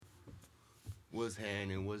What's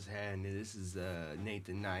happening? What's happening? This is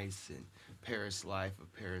Nathan Nice and Paris Life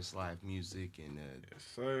of Paris Life Music, and Yes,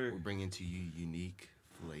 sir. we're bringing to you unique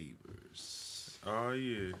flavors. Oh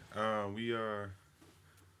yeah. We are.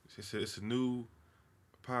 It's a new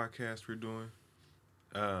podcast we're doing.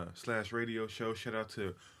 Slash radio show. Shout out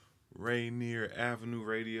to Rainier Avenue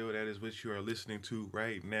Radio. That is what you are listening to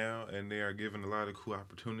right now, and they are giving a lot of cool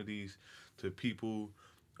opportunities to people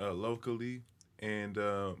locally. And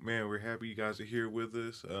man, we're happy you guys are here with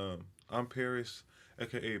us. I'm Paris,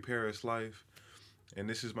 aka Paris Life, and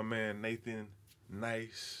this is my man Nathan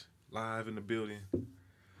Nice live in the building.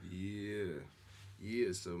 Yeah,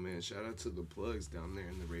 yeah. So man, shout out to the plugs down there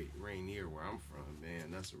in the Rainier where I'm from. Man,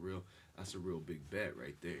 that's a real big bet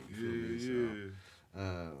right there. You feel me? Yeah, yeah.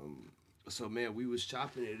 Um, so man, we was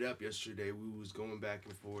chopping it up yesterday. We was going back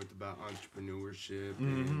and forth about entrepreneurship,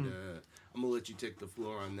 and Mm-hmm. I'm gonna let you take the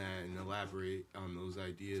floor on that and elaborate on those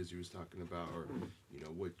ideas you was talking about, or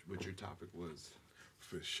what your topic was.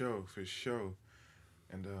 For sure, for sure.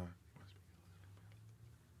 And Okay.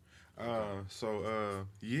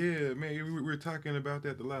 yeah, man, we were talking about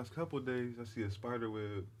that the last couple of days. I see a spider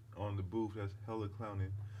web on the booth. That's hella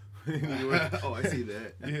clowning. Anyway, Oh, I see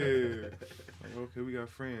that. yeah. Like, okay, we got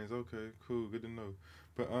friends. Okay, cool, good to know.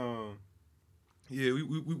 But yeah,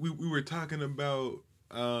 we were talking about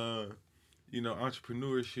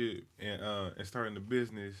entrepreneurship and starting a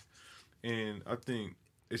business, and I think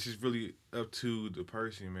it's just really up to the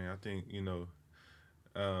person, man. I think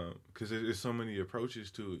because there's so many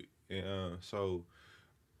approaches to it, and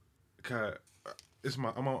kind it's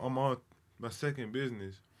I'm on my second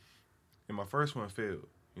business, and my first one failed.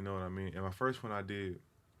 You know what I mean? And my first one I did,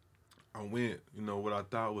 I went, what I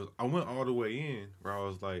thought was, I went all the way in where I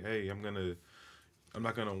was like, hey, I'm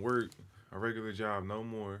not gonna work a regular job no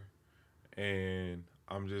more, and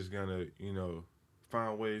I'm just gonna,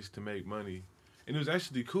 find ways to make money. And it was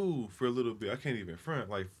actually cool for a little bit. I can't even front.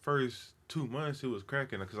 Like first 2 months, it was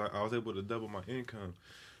cracking because I was able to double my income.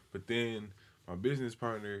 But then my business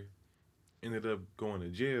partner ended up going to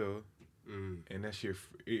jail, Mm. and that shit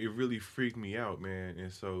it really freaked me out, man.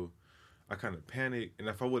 And so I kind of panicked. And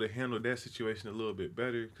if I would have handled that situation a little bit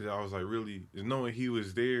better, because I was like really knowing he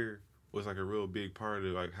was there was like a real big part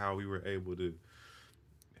of like how we were able to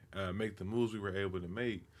make the moves we were able to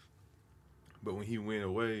make. But when he went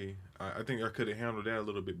away, I think I could have handled that a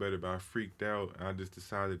little bit better. But I freaked out. I just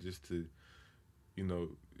decided just to, you know,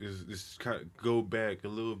 just kind of go back a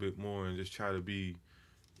little bit more and just try to be,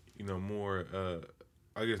 more,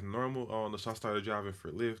 I guess, normal. Oh, so I started driving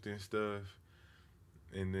for Lyft and stuff.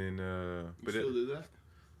 And then, You still do that?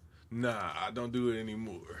 nah, I don't do it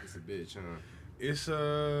anymore. It's a bitch, huh? It's,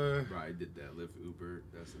 Bro, I did that. Lyft Uber.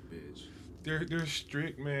 That's a bitch. they're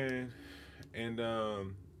strict, man. And,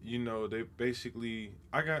 they basically,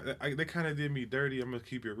 they kind of did me dirty. I'm gonna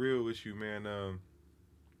keep it real with you, man.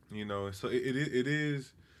 So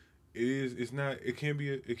it's not, it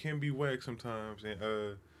can be whack sometimes.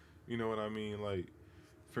 And, you know what I mean? Like,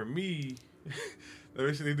 for me, they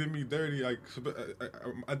basically did me dirty. Like, so, but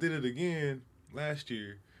I did it again last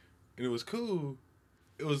year, and it was cool.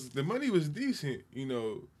 The money was decent,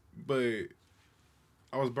 but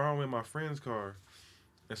I was borrowing my friend's car,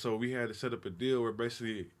 and so we had to set up a deal where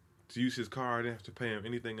basically to use his car, I didn't have to pay him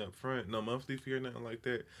anything up front, no monthly fee or nothing like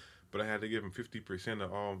that. But I had to give him 50%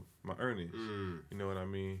 of all my earnings. Mm. You know what I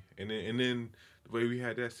mean? And then the way we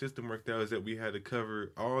had that system worked out is that we had to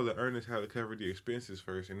cover all the earnings had to cover the expenses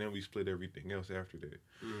first, and then we split everything else after that.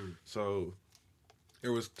 Mm. So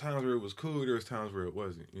there was times where it was cool. There was times where it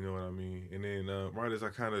wasn't. You know what I mean? And then right as I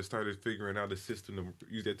kind of started figuring out the system to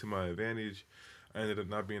use that to my advantage, I ended up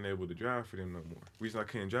not being able to drive for them no more. Reason I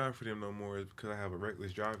can't drive for them no more is because I have a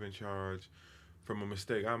reckless driving charge from a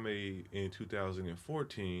mistake I made in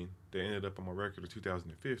 2014 that ended up on my record of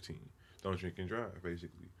 2015. Don't drink and drive,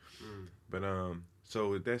 basically. Mm. But so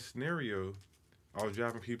with that scenario, I was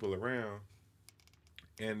driving people around,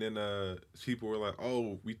 and then people were like,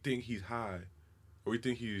 "Oh, we think he's high, or we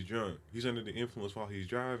think he's drunk. He's under the influence while he's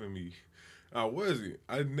driving me." I wasn't.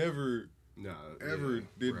 I never Nah, ever yeah,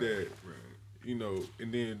 did right, that. right.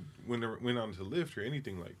 And then when I went on to Lyft or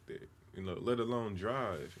anything like that, let alone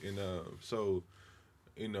drive. And so,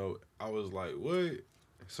 I was like, what?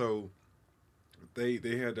 So they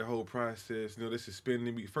had the whole process. They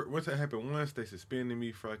suspended me. Once that happened once, they suspended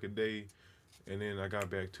me for like a day, and then I got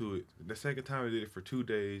back to it. The second time they did it for 2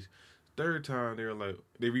 days. Third time they were like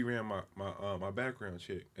they reran my background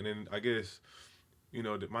check, and then I guess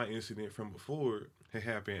that my incident from before had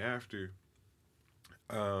happened after.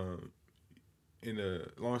 Um, in a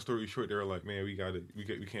long story short, they were like, man, we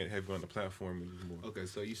can't have you on the platform anymore. Okay,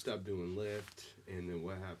 so you stopped doing Lyft, and then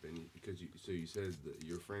what happened? Because you said that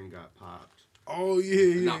your friend got popped. Oh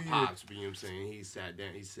yeah, Not popped, but you know what I'm saying. He's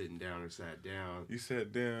sitting down or sat down. He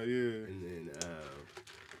sat down, yeah. And then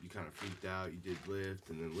you kind of freaked out. You did Lyft,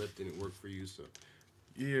 and then Lyft didn't work for you, so.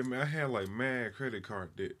 Yeah, man, I had like mad credit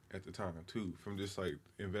card debt at the time too, from just like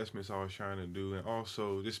investments I was trying to do, and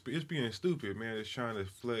also just being stupid, man, just trying to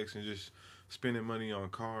flex and just spending money on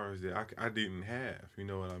cars that I didn't have. You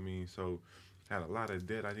know what I mean? So I had a lot of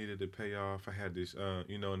debt I needed to pay off. I had this, and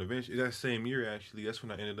eventually that same year actually, that's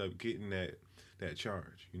when I ended up getting that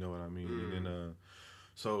charge. You know what I mean? And then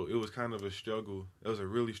so it was kind of a struggle. It was a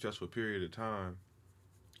really stressful period of time.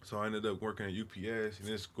 So I ended up working at UPS and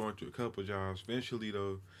just going through a couple jobs. Eventually,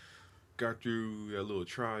 though, got through a little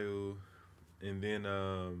trial, and then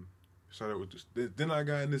started with this. Then I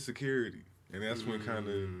got into security, and that's when kind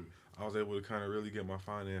of I was able to kind of really get my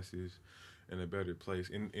finances in a better place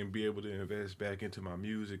and be able to invest back into my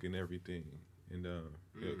music and everything, and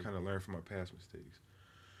kind of learn from my past mistakes.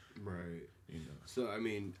 Right. You know. So I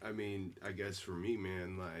mean, I guess for me,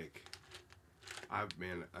 man, like, I'm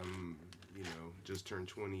just turned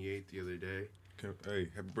 28 the other day. Hey,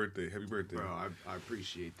 happy birthday. Bro, I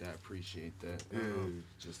appreciate that. Yeah.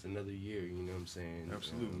 Just another year, you know what I'm saying?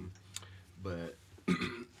 Absolutely. But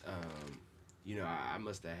I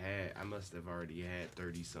must have already had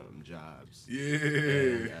 30-something jobs. Yeah.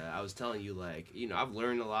 And I was telling you, like, I've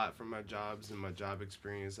learned a lot from my jobs and my job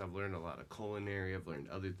experience. I've learned a lot of culinary. I've learned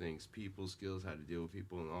other things, people skills, how to deal with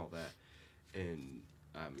people and all that. And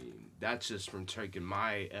I mean, that's just from taking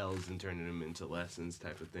my L's and turning them into lessons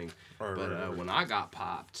type of thing. Right. When I got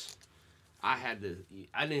popped, I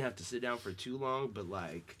didn't have to sit down for too long, but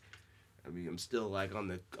like, I mean, I'm still like on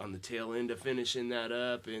the tail end of finishing that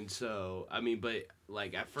up. And so, I mean, but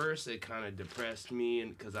like at first it kind of depressed me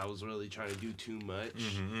and because I was really trying to do too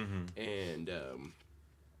much and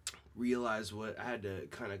realized what I had to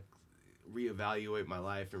kind of reevaluate my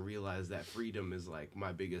life and realize that freedom is like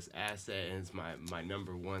my biggest asset and it's my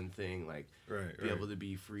number one thing, like be able to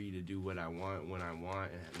be free to do what I want when I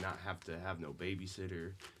want and not have to have no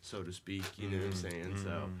babysitter, so to speak, you know what I'm saying?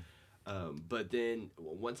 So but then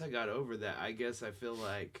once I got over that, I guess I feel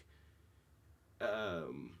like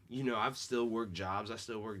I've still worked jobs. I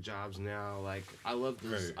still work jobs now. Like I love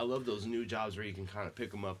those new jobs where you can kind of pick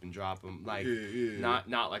them up and drop them. Like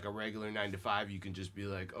not like a regular 9 to 5. You can just be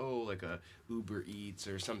like, oh, like a Uber Eats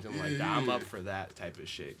or something like that. I'm up for that type of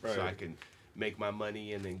shit. So I can make my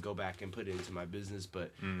money and then go back and put it into my business.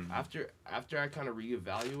 But after I kind of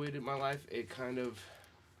reevaluated my life, it kind of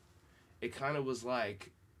was like,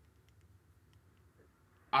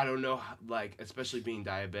 I don't know, like, especially being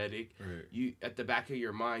diabetic, you at the back of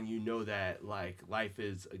your mind, you know that, like, life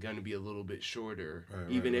is going to be a little bit shorter.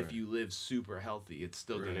 Even if you live super healthy, it's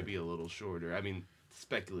still going to be a little shorter. I mean,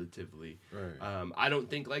 speculatively. I don't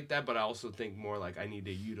think like that, but I also think more like I need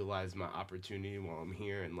to utilize my opportunity while I'm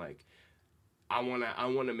here. And, like, I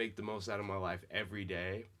wanna make the most out of my life every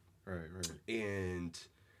day. And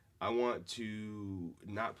I want to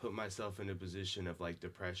not put myself in a position of like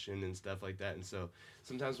depression and stuff like that. And so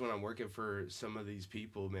sometimes when I'm working for some of these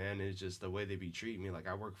people, man, it's just the way they be treating me. Like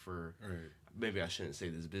I work for, maybe I shouldn't say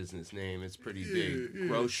this business name. It's pretty big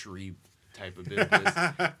grocery type of business,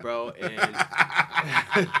 bro. And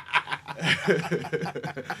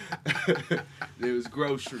it was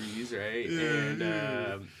groceries, right? And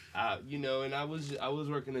and I was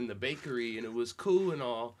working in the bakery, and it was cool and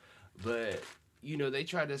all, but they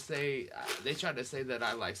tried to say that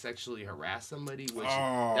I like sexually harass somebody, which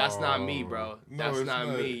that's not me, bro. That's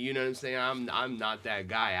not me. You know what I'm saying? I'm not that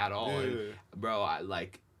guy at all. And, bro, I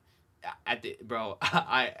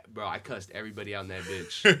cussed everybody out in that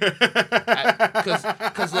bitch.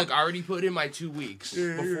 Cause look, I already put in my 2 weeks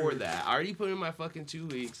before that. I already put in my fucking 2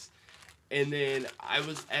 weeks. And then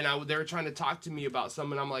they were trying to talk to me about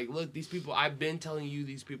something. I'm like, look, these people, I've been telling you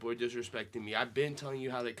these people are disrespecting me. I've been telling you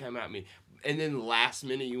how they come at me. And then last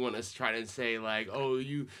minute you want to try to say like, oh,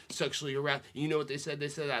 you sexually harassed. You know what they said? They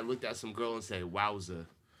said I looked at some girl and said, wowza.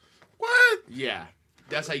 What? Yeah.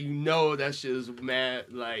 That's how you know that shit is mad.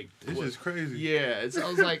 Like, this is crazy. Yeah. So I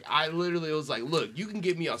was like, was like, look, you can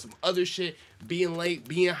get me on some other shit, being late,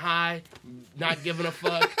 being high, not giving a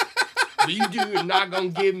fuck. But you're not gonna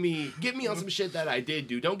get me on some shit that I did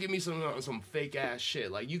do. Don't give me some fake ass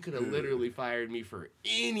shit. Like you could have literally fired me for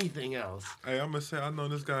anything else. Hey, I'm gonna say I know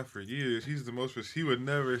this guy for years. He's the most. He would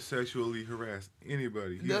never sexually harass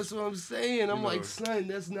anybody. That's what I'm saying. I'm like, son,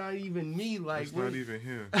 that's not even me. Like, that's not even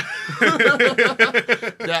him.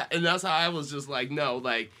 And that's how I was just like, no,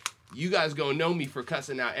 like, you guys gonna know me for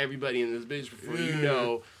cussing out everybody in this bitch before you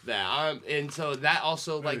know that I'm. And so that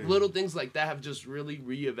also, like, little things like that have just really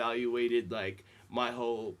reevaluated, like, my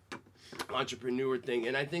whole entrepreneur thing.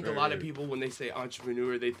 And I think a lot of people, when they say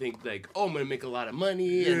entrepreneur, they think, like, oh, I'm gonna make a lot of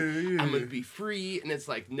money and I'm gonna be free. And it's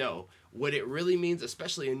like, no. What it really means,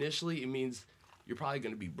 especially initially, it means you're probably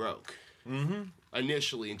gonna be broke.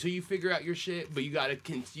 Initially, until you figure out your shit, but you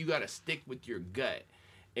gotta stick with your gut.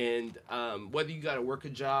 And whether you gotta work a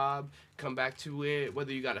job, come back to it,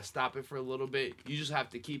 whether you gotta stop it for a little bit, you just have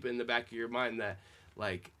to keep it in the back of your mind that,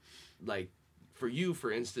 like for you,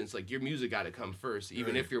 for instance, like, your music gotta come first,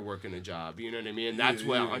 even if you're working a job. You know what I mean? And that's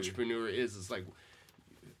what an entrepreneur is. It's like,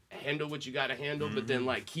 handle what you gotta handle, but then,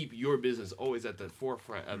 like, keep your business always at the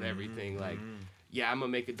forefront of everything. Like, yeah, I'm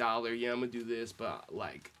gonna make $1. Yeah, I'm gonna do this, but,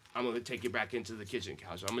 like, I'm gonna take it back into the kitchen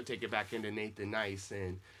couch. I'm gonna take it back into Nathan Nice,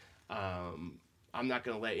 and I'm not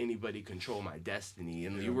going to let anybody control my destiny.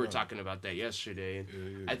 And you were talking about that yesterday.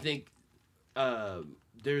 And I think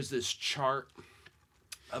there's this chart.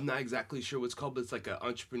 I'm not exactly sure what it's called, but it's like an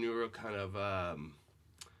entrepreneurial kind of, I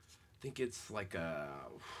think it's like a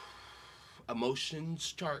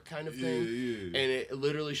emotions chart kind of thing. And it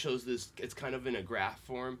literally shows this, it's kind of in a graph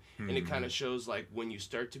form, and it kind of shows, like, when you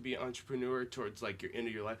start to be an entrepreneur towards, like, your end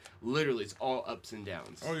of your life, literally it's all ups and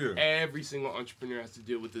downs. Every single entrepreneur has to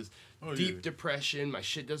deal with this deep depression. My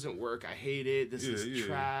shit doesn't work. I hate it. This is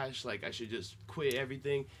trash. Like, I should just quit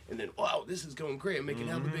everything. And then, wow, this is going great. I'm making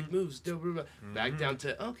hella big moves. Back down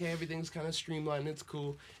to, okay, everything's kind of streamlined. It's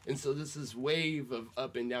cool. And so this is wave of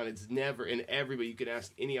up and down. It's never, and everybody, you can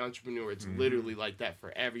ask any entrepreneur, it's literally like that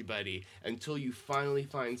for everybody, until you finally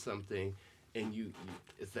find something, and you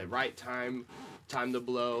it's the right time to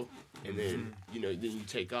blow, and then then you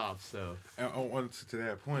take off. So I want to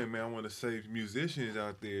that point, man. I want to say, musicians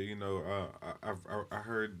out there, I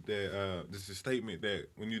heard that there's a statement that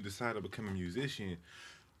when you decide to become a musician,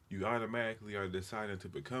 you automatically are deciding to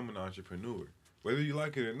become an entrepreneur, whether you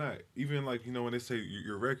like it or not. Even, like, when they say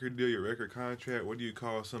your record deal, your record contract, what do you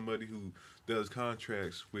call somebody who does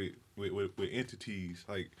contracts with entities?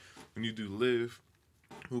 Like, when you do Lyft,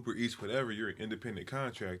 Uber Eats, whatever, you're an independent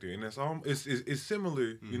contractor. And that's all. It's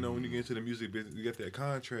similar, when you get into the music business, you get that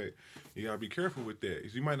contract. You gotta be careful with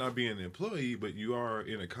that. You might not be an employee, but you are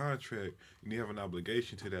in a contract, and you have an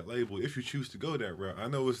obligation to that label if you choose to go that route. I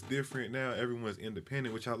know it's different now. Everyone's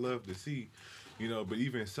independent, which I love to see. But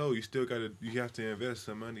even so, you have to invest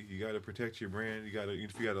some money. You gotta protect your brand.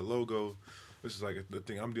 If you got a logo, this is like the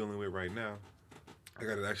thing I'm dealing with right now. I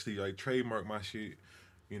gotta actually, like, trademark my shit,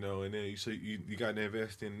 and then you gotta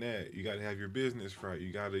invest in that. You gotta have your business right.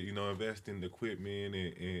 You gotta, invest in the equipment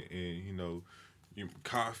and your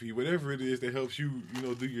coffee, whatever it is that helps you,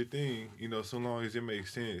 do your thing, so long as it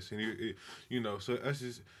makes sense. And so that's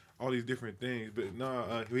just all these different things. But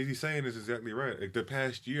what he's saying is exactly right. Like, the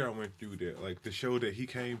past year I went through that. Like, the show that he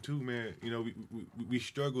came to, man, we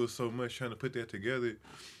struggled so much trying to put that together.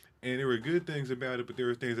 And there were good things about it, but there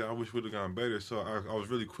were things that I wish would have gone better. So I was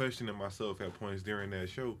really questioning myself at points during that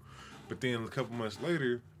show. But then a couple months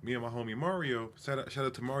later, me and my homie Mario, shout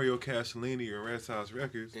out to Mario Castellini or Red Sox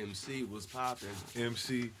Records. MC was popping.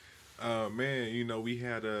 MC, man, we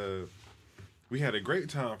had a great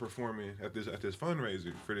time performing at this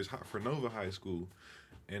fundraiser for Nova High School,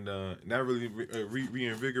 and that really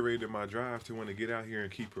reinvigorated my drive to want to get out here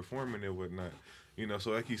and keep performing and whatnot.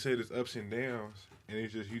 So like you said, it's ups and downs, and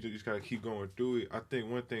it's just you just gotta keep going through it. I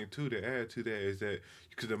think one thing too to add to that is that,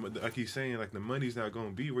 because like he's saying, like, the money's not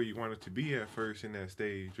gonna be where you want it to be at first in that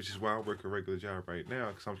stage, which is why I work a regular job right now,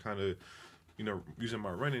 because I'm kind of using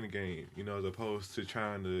my running game, as opposed to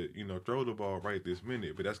trying to, throw the ball right this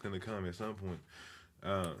minute. But that's going to come at some point.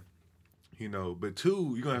 But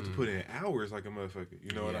two, you're going to have to put in hours like a motherfucker.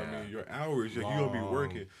 You know what I mean? Your hours, you're going to be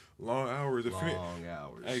working long hours. Long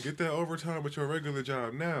hours. Hey, get that overtime with your regular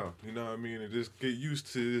job now. You know what I mean? And just get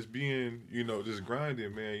used to just being, just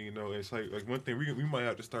grinding, man. It's like one thing we might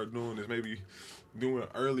have to start doing is maybe doing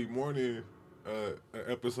early morning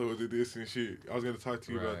episodes of this and shit. I was gonna talk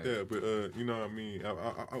to you about that, but you know what I mean.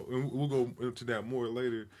 We'll go into that more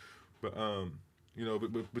later. But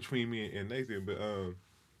but between me and Nathan, but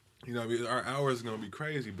our hours are gonna be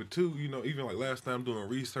crazy. But two, even like last time doing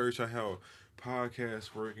research on how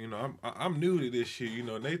podcasts work. I'm new to this shit.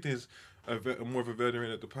 Nathan's more of a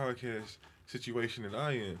veteran at the podcast situation than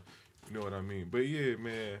I am. You know what I mean? But yeah,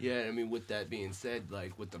 man. Yeah, I mean, with that being said,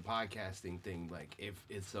 like, with the podcasting thing, like, if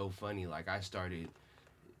it's so funny, like, I started,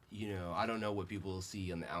 I don't know what people will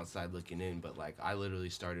see on the outside looking in, but like I literally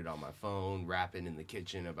started on my phone, rapping in the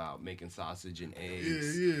kitchen about making sausage and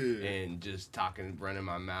eggs, and just talking, running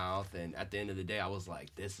my mouth. And at the end of the day, I was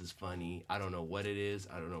like, this is funny. I don't know what it is.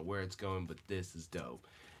 I don't know where it's going, but this is dope.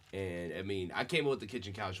 And I mean, I came up with the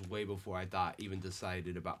kitchen couch way before I thought even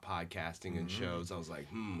decided about podcasting and shows. I was like,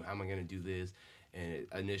 how am I going to do this? And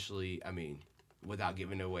initially, I mean, without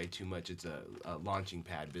giving away too much, it's a launching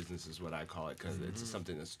pad business is what I call it, because it's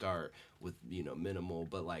something to start with, minimal.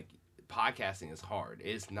 But like podcasting is hard.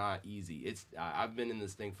 It's not easy. I've been in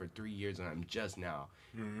this thing for 3 years, and I'm just now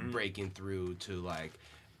breaking through to like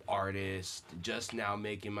artists, just now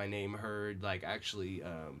making my name heard. Like actually,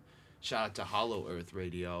 shout out to Hollow Earth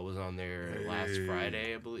Radio. I was on there last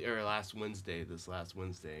Friday, I believe, or last Wednesday,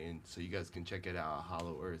 and so you guys can check it out,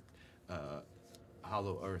 Hollow Earth.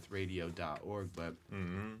 HollowEarthRadio.org, but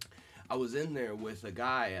I was in there with a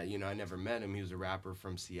guy, I never met him. He was a rapper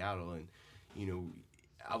from Seattle, and,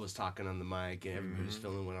 I was talking on the mic, and everybody was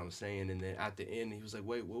feeling what I was saying, and then at the end, he was like,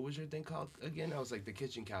 wait, what was your thing called again? I was like, the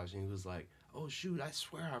kitchen couch, and he was like, oh, shoot, I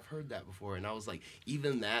swear I've heard that before, and I was like,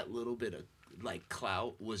 even that little bit of, like,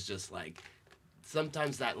 clout was just, like,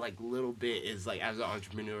 sometimes that like little bit is like, as an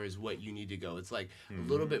entrepreneur, is what you need to go. It's like a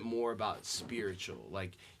little bit more about spiritual.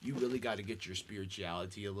 Like you really got to get your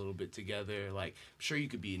spirituality a little bit together. Like I'm sure you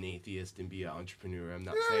could be an atheist and be an entrepreneur. I'm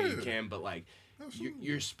not saying you can, but like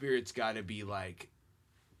your spirit's got to be like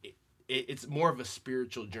it's more of a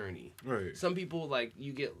spiritual journey. Right. Some people like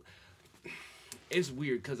it's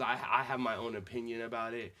weird because I have my own opinion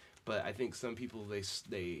about it, but I think some people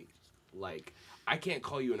they like. I can't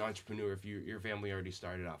call you an entrepreneur if your family already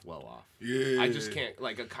started off well off. Yeah. I just can't,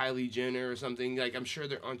 like a Kylie Jenner or something. Like, I'm sure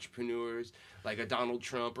they're entrepreneurs, like a Donald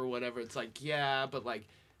Trump or whatever. It's like, yeah, but like,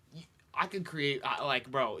 I could create,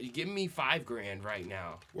 like, bro, give me $5,000 right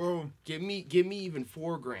now. Well, give me even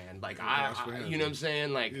 $4,000. Like, you know what I'm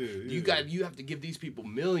saying? Like, you have to give these people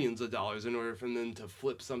millions of dollars in order for them to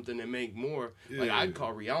flip something and make more. Yeah. Like, I'd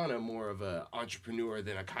call Rihanna more of an entrepreneur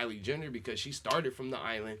than a Kylie Jenner because she started from the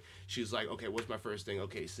island. She was like, okay, what's my first thing?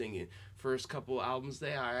 Okay, singing. First couple albums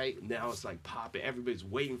there, all right. Now it's like popping. Everybody's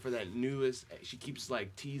waiting for that newest. She keeps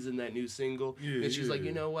like teasing that new single. And she's like,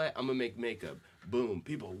 you know what? I'm gonna make makeup. Boom,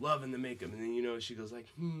 people loving the makeup. And then she goes like,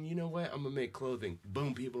 you know what? I'm gonna make clothing.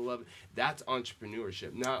 Boom, people love it. That's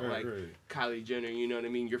entrepreneurship, not Kylie Jenner. You know what I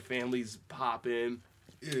mean? Your family's popping.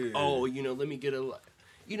 Yeah. Oh, let me get a.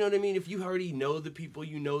 You know what I mean? If you already know the people,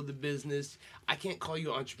 you know the business. I can't call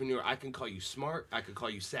you an entrepreneur. I can call you smart. I can call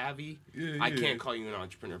you savvy. Yeah, I can't call you an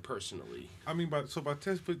entrepreneur personally. I mean, by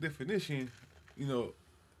textbook definition,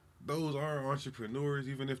 those are entrepreneurs,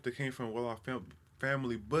 even if they came from well-off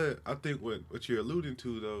family. But I think what you're alluding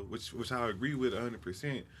to, though, which I agree with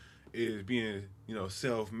 100%, is being,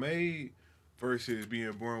 self-made versus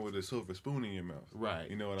being born with a silver spoon in your mouth. Right.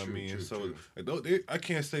 You know what I mean? True. I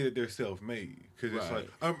can't say that they're self-made. Because it's like,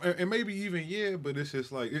 and maybe even, but it's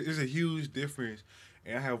just like, it's a huge difference.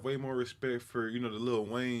 And I have way more respect for, the Lil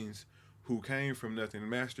Waynes who came from nothing,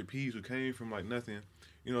 Master P's who came from like nothing.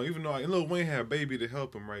 Even though Lil Wayne had a baby to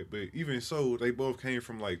help him, right? But even so, they both came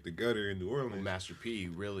from like the gutter in New Orleans. Well, Master P,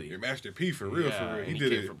 really. Yeah, Master P for real, for real. He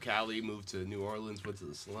came from Cali, moved to New Orleans, went to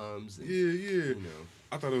the slums. And, yeah.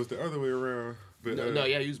 I thought it was the other way around. But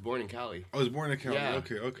he was born in Cali. I was born in Cali. Yeah.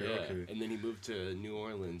 Okay. And then he moved to New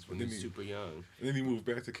Orleans when he was super young. And then he moved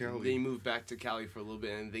back to Cali. Then he moved back to Cali for a little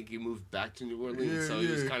bit, and I think he moved back to New Orleans. He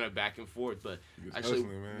was kind of back and forth. But actually,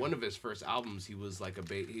 one of his first albums, he was like I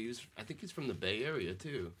think he's from the Bay Area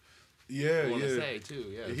too. Yeah, I want to say too.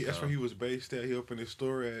 Yeah, that's where he was based at. He opened his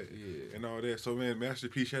store at, and all that. So man, Master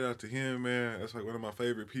P, shout out to him, man. That's like one of my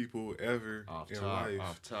favorite people ever in life.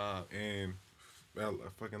 Off top, and I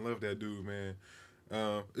fucking love that dude, man.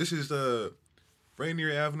 This is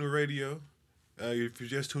Rainier Avenue Radio. If you're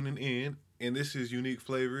just tuning in, and this is Unique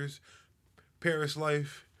Flavors, Paris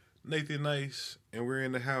Life, Nathan Nice, and we're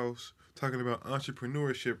in the house talking about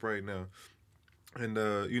entrepreneurship right now. And,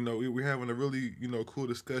 we're having a really, cool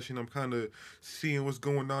discussion. I'm kind of seeing what's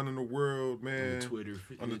going on in the world, man.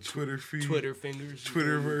 On the Twitter feed. Twitter fingers.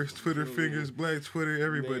 Twitterverse, Twitter fingers, Black Twitter,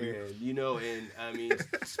 everybody. Man, and, I mean,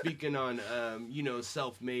 speaking on,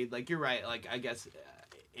 self-made, like, you're right. Like, I guess,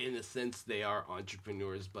 in a sense, they are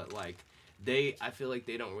entrepreneurs, but, like, I feel like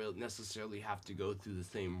they don't really necessarily have to go through the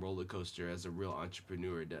same roller coaster as a real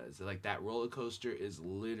entrepreneur does. Like, that roller coaster is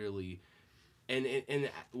literally... And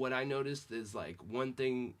what I noticed is, like, one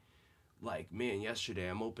thing, like, man, yesterday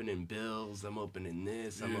I'm opening bills, I'm opening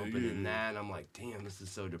this, I'm opening that, and I'm like, damn, this is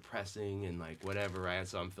so depressing, and, like, whatever, right?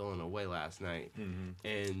 So I'm feeling away last night. Mm-hmm.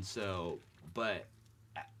 And so, but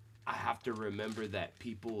I have to remember that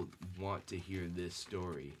people want to hear this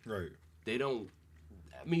story. Right. They don't.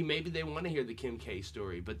 I mean, maybe they want to hear the Kim K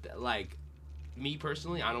story, but like me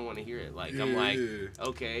personally, I don't want to hear it. Like I'm like,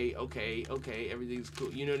 okay, everything's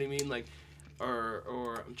cool. You know what I mean? Like,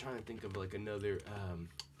 or I'm trying to think of like another.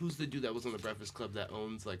 Who's the dude that was on the Breakfast Club that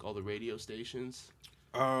owns like all the radio stations?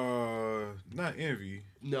 Not Envy.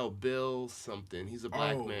 No, Bill something. He's a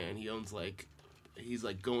black man. He owns like, he's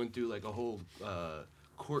like going through like a whole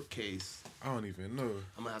court case. I don't even know.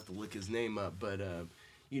 I'm gonna have to look his name up, but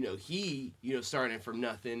he starting from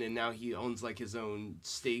nothing, and now he owns like his own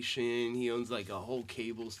station. He owns like a whole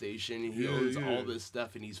cable station, and he owns all this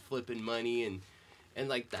stuff, and he's flipping money and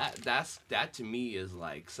like that to me is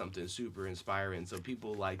like something super inspiring. So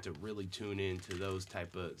people like to really tune into those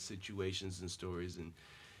type of situations and stories, and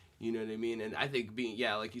you know what I mean. And I think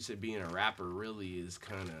like you said, being a rapper really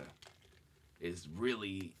is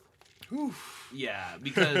really. Oof. Yeah,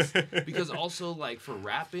 because also like for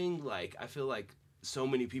rapping, like I feel like so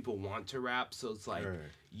many people want to rap, so it's like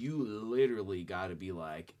you literally gotta be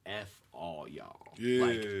like F all y'all. Yeah.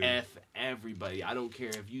 Like F everybody. I don't care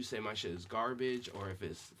if you say my shit is garbage or if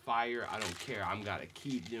it's fire, I don't care. I'm gotta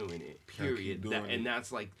keep doing it. Period. And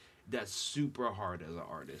that's super hard as an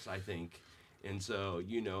artist, I think. And so,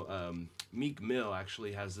 Meek Mill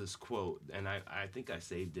actually has this quote, and I think I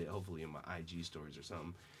saved it hopefully in my IG stories or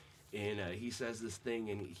something. And he says this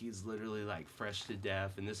thing, and he's literally like fresh to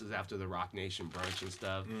death. And this is after the Rock Nation brunch and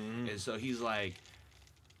stuff. Mm-hmm. And so he's like,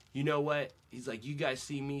 you know what? He's like, you guys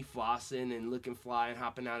see me flossing and looking fly and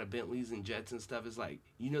hopping out of Bentleys and jets and stuff. It's like,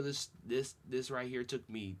 this right here took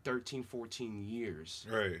me 13, 14 years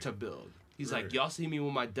to build. He's like, y'all see me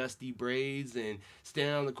with my dusty braids and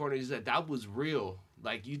standing on the corner. He said, that was real.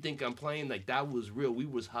 Like, you think I'm playing? Like, that was real. We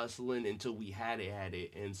was hustling until we had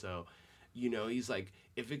it. And so, he's like,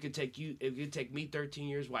 if it could take me 13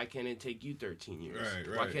 years, why can't it take you 13 years?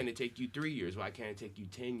 Right. Why can't it take you 3 years? Why can't it take you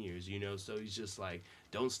 10 years? So he's just like,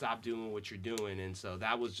 don't stop doing what you're doing. And so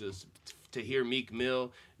that was just, to hear Meek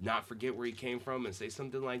Mill not forget where he came from and say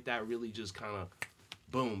something like that really just kind of,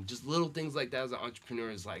 boom. Just little things like that as an entrepreneur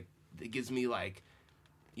is like, it gives me like,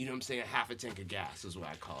 you know what I'm saying, half a tank of gas is what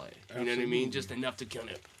I call it. You know what I mean? Just enough to kind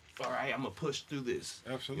of, all right, I'm going to push through this.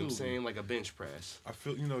 Absolutely. You know what I'm saying? Like a bench press. I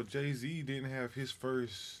feel, Jay-Z didn't have his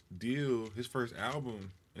first first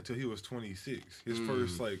album until he was 26. His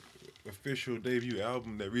first, like, official debut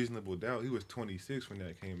album, That Reasonable Doubt, he was 26 when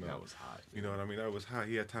that came out. That was hot. You know what I mean? That was hot.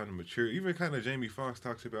 He had time to mature. Even kind of Jamie Foxx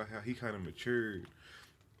talks about how he kind of matured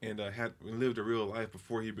and had lived a real life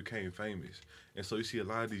before he became famous. And so you see a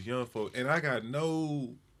lot of these young folks. And I got no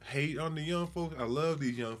hate on the young folks. I love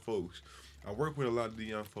these young folks. I work with a lot of the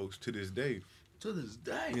young folks to this day. To this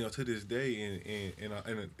day. To this day,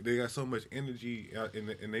 and they got so much energy,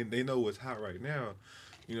 and they know what's hot right now.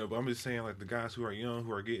 But I'm just saying, like, the guys who are young,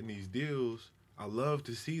 who are getting these deals, I love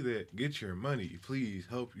to see that. Get your money, please.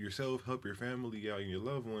 Help yourself, help your family out and your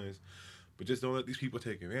loved ones, but just don't let these people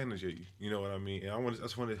take advantage of you. You know what I mean? And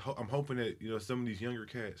I'm hoping that some of these younger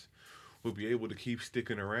cats will be able to keep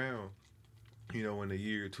sticking around. In a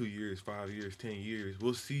year, 2 years, 5 years, 10 years,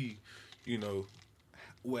 we'll see.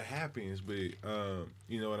 What happens, but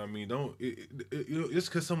you know what I mean. Don't just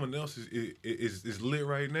because someone else is lit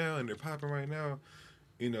right now and they're popping right now,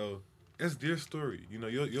 that's their story.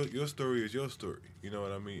 Your story is your story. You know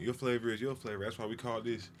what I mean. Your flavor is your flavor. That's why we call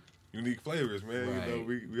this unique flavors, man. Right.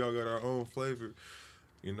 We all got our own flavor.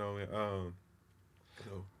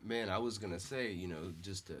 Man, I was gonna say,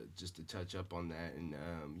 just to touch up on that, and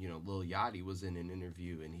Lil Yachty was in an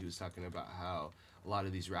interview and he was talking about how a lot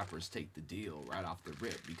of these rappers take the deal right off the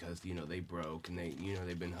rip because they broke and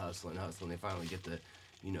they've been hustling. They finally get the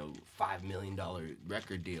 $5 million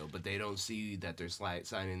record deal, but they don't see that they're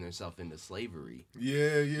signing themselves into slavery.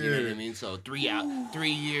 Yeah. You know what I mean? So 3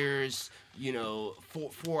 years,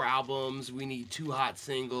 four albums. We need 2 hot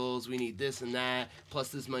singles. We need this and that. Plus,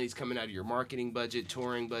 this money's coming out of your marketing budget,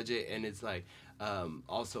 touring budget, and it's like.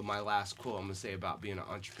 Also, my last quote I'm gonna say about being an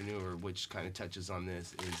entrepreneur, which kind of touches on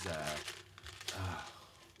this, is.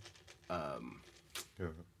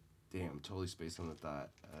 Damn, totally spaced on the thought.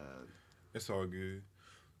 It's all good.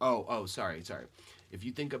 Oh, sorry. If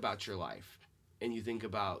you think about your life, and you think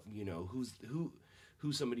about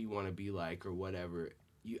who somebody you want to be like or whatever,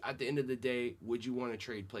 you at the end of the day, would you want to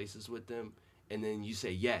trade places with them? And then you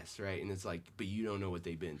say yes, right? And it's like, but you don't know what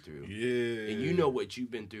they've been through. Yeah. And you know what you've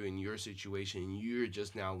been through in your situation. You're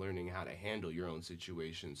just now learning how to handle your own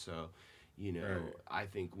situation. So, right. I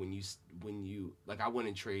think when you like, I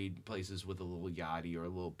wouldn't trade places with a Lil Yachty or a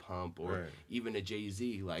Lil Pump or even a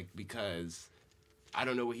Jay-Z, like, because I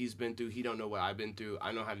don't know what he's been through. He don't know what I've been through.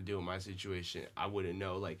 I know how to deal with my situation. I wouldn't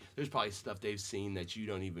know. Like, there's probably stuff they've seen that you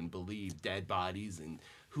don't even believe. Dead bodies and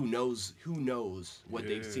who knows what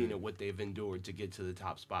they've seen and what they've endured to get to the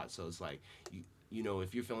top spot. So it's like, you know,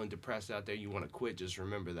 if you're feeling depressed out there, you want to quit, just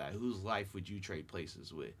remember that. Whose life would you trade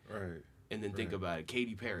places with? Right. And then think about it.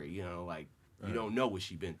 Katy Perry, you know, like, you don't know what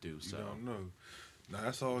she's been through. So. You don't know. Now,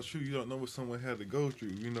 that's all true. You don't know what someone had to go through.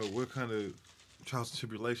 You know, what kind of trials and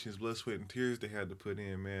tribulations, blood, sweat, and tears they had to put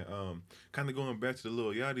in, man. Kind of going back to the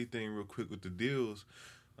Lil Yachty thing real quick with the deals.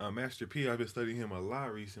 Master P, I've been studying him a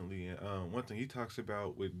lot recently, and one thing he talks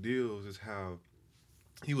about with deals is how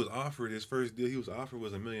he was offered, his first deal he was offered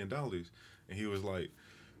was $1 million, and he was like,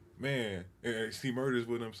 man, and C Murder's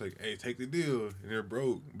with him, it's like, hey, take the deal, and they're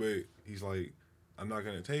broke, but he's like, I'm not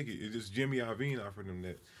gonna take it. It's just Jimmy Iovine offered him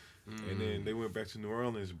that, and then they went back to New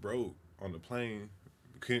Orleans broke on the plane.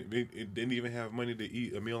 It didn't even have money to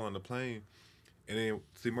eat a meal on the plane. And then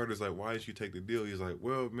C Murder's like, why did you take the deal? He's like,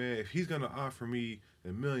 well, man, if he's gonna offer me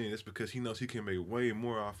 $1 million, it's because he knows he can make way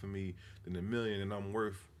more off of me than $1 million, and I'm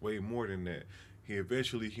worth way more than that. He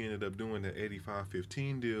ended up doing the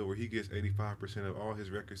 85-15 deal where he gets 85% of all his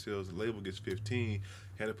record sales. The label gets 15. He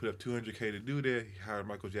had to put up $200K to do that. He hired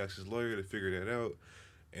Michael Jackson's lawyer to figure that out.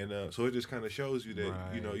 And so it just kind of shows you that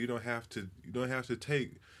you know you don't have to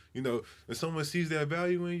take, you know, if someone sees that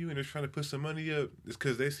value in you and they're trying to put some money up, it's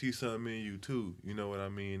because they see something in you too. You know what I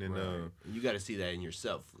mean? And you got to see that in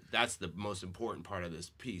yourself. That's the most important part of this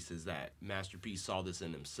piece, is that Master P saw this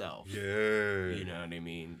in himself. Yeah. You know what I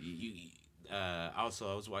mean?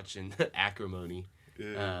 Also, I was watching Acrimony.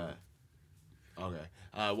 Yeah.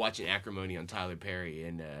 Watching Acrimony on Tyler Perry,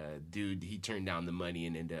 and dude, he turned down the money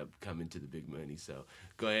and ended up coming to the big money. So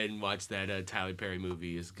go ahead and watch that Tyler Perry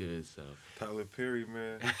movie. It's good. So Tyler Perry,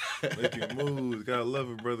 man, making moves. Gotta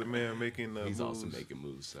love it, brother, man. Making he's moves. also making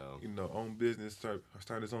moves. So you know, own business, start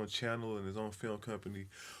his own channel and his own film company.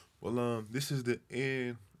 Well, this is the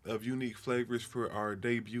end of Unique Flavors for our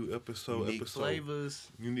debut episode. Unique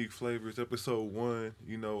Flavors, episode 1.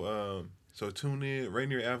 You know, so tune in,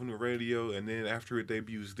 Rainier Avenue Radio, and then after it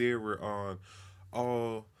debuts there, we're on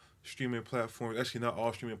all streaming platforms. Actually, not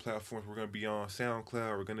all streaming platforms. We're going to be on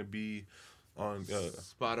SoundCloud. We're going to be on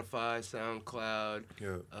Spotify,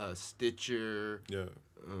 SoundCloud, Stitcher. Yeah.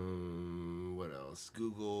 What else?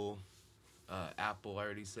 Google, Apple. I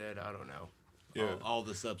already said. I don't know. Yeah. All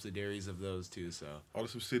the subsidiaries of those two. So all the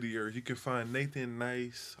subsidiaries. You can find Nathan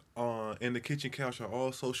Nice on In the Kitchen Couch on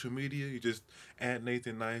all social media. You just add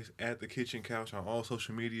Nathan Nice at The Kitchen Couch on all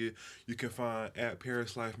social media. You can find at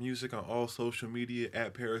Paris Life Music on all social media,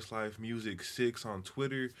 at Paris Life Music 6 on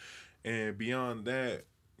Twitter, and beyond that,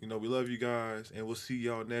 you know, we love you guys, and we'll see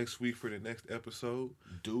y'all next week for the next episode.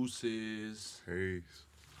 Deuces. Peace.